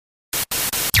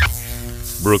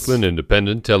Brooklyn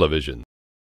Independent Television.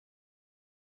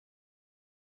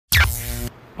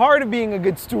 Part of being a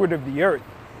good steward of the earth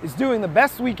is doing the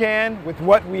best we can with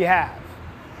what we have.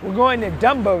 We're going to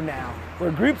DUMBO now,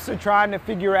 where groups are trying to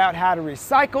figure out how to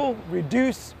recycle,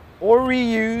 reduce, or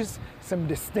reuse some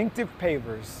distinctive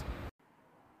pavers.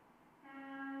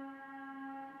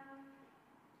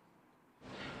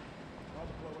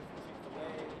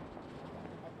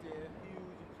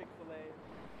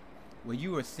 What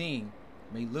you are seeing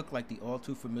may look like the all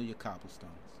too familiar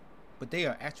cobblestones, but they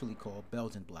are actually called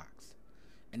Belgian blocks,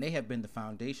 and they have been the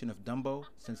foundation of DUMBO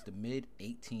since the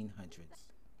mid-1800s.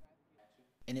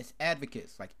 And it's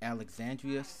advocates like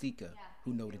Alexandria Sica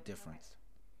who know the difference.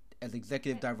 As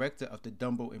executive director of the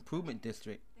DUMBO Improvement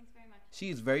District, she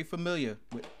is very familiar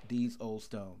with these old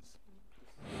stones.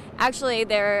 Actually,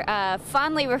 they're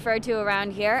fondly referred to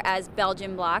around here as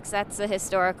Belgian blocks. That's a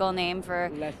historical name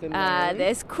for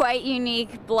this quite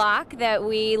unique block that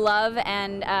we love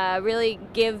and really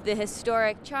give the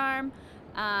historic charm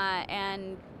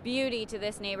and beauty to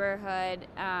this neighborhood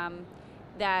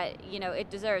that it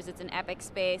deserves. It's an epic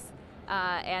space,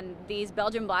 and these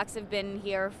Belgian blocks have been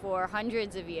here for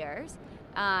hundreds of years,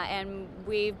 and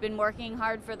we've been working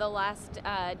hard for the last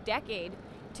decade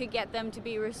to get them to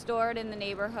be restored in the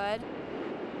neighborhood.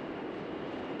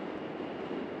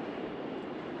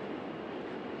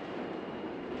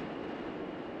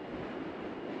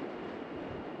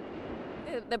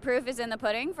 The proof is in the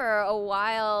pudding. For a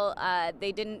while,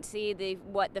 they didn't see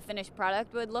what the finished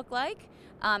product would look like,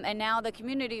 and now the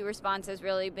community response has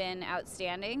really been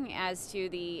outstanding as to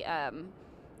the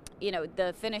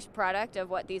finished product of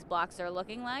what these blocks are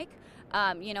looking like.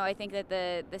 I think that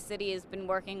the city has been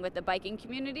working with the biking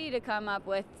community to come up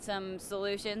with some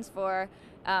solutions for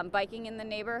biking in the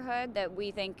neighborhood that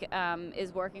we think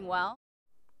is working well.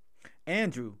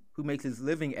 Andrew, who makes his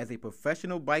living as a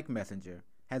professional bike messenger,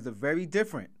 has a very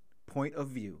different point of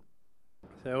view.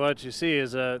 So what you see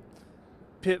is a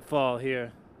pitfall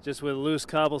here, just with loose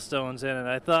cobblestones in it.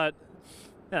 I thought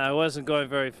I wasn't going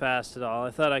very fast at all.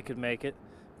 I thought I could make it,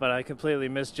 but I completely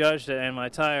misjudged it, and my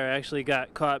tire actually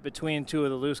got caught between two of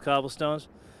the loose cobblestones,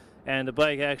 and the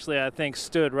bike actually, I think,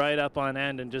 stood right up on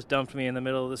end and just dumped me in the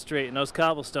middle of the street, and those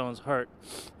cobblestones hurt.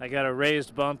 I got a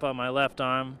raised bump on my left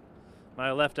arm.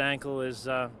 My left ankle is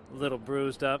a little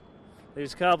bruised up.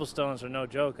 These cobblestones are no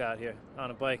joke out here,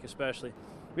 on a bike especially.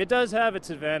 It does have its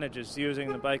advantages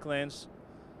using the bike lanes,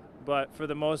 but for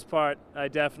the most part, I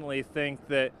definitely think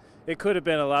that it could have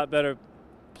been a lot better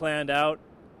planned out,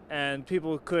 and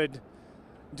people could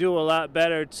do a lot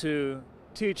better to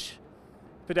teach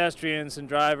pedestrians and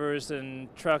drivers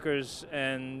and truckers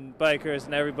and bikers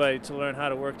and everybody to learn how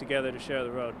to work together to share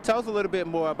the road. Tell us a little bit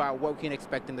more about what we can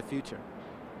expect in the future.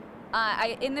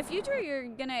 In the future, you're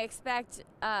going to expect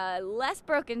less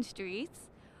broken streets,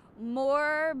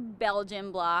 more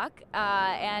Belgian block,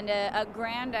 and a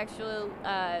grand actual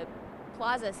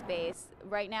plaza space.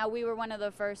 Right now, we were one of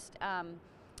the first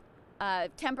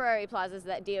temporary plazas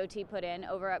that DOT put in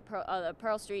over at the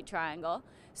Pearl Street Triangle.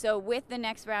 So with the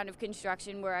next round of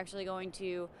construction, we're actually going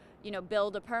to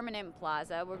build a permanent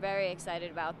plaza. We're very excited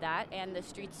about that, and the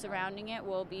streets surrounding it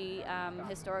will be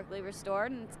historically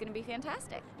restored, and it's going to be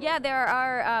fantastic. Yeah, there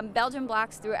are Belgian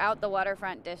blocks throughout the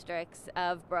waterfront districts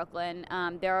of Brooklyn.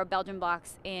 There are Belgian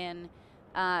blocks in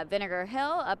Vinegar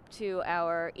Hill up to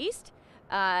our east,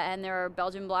 and there are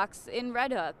Belgian blocks in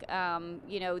Red Hook.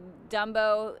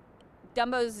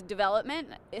 DUMBO's development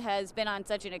has been on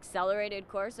such an accelerated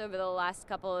course over the last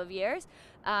couple of years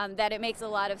that it makes a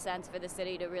lot of sense for the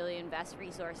city to really invest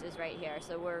resources right here.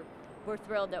 So we're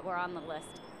thrilled that we're on the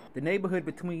list. The neighborhood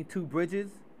between two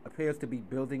bridges appears to be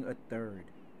building a third,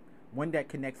 one that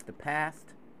connects the past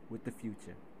with the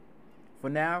future. For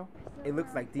now, it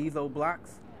looks like these old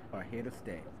blocks are here to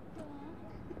stay.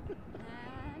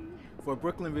 For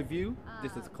Brooklyn Review,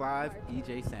 this is Clive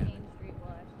E.J. Salmon.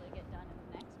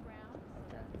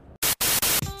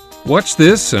 Watch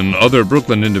this and other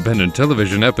Brooklyn Independent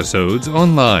Television episodes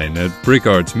online at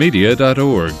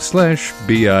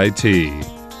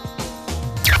breakartsmedia.org/BIT.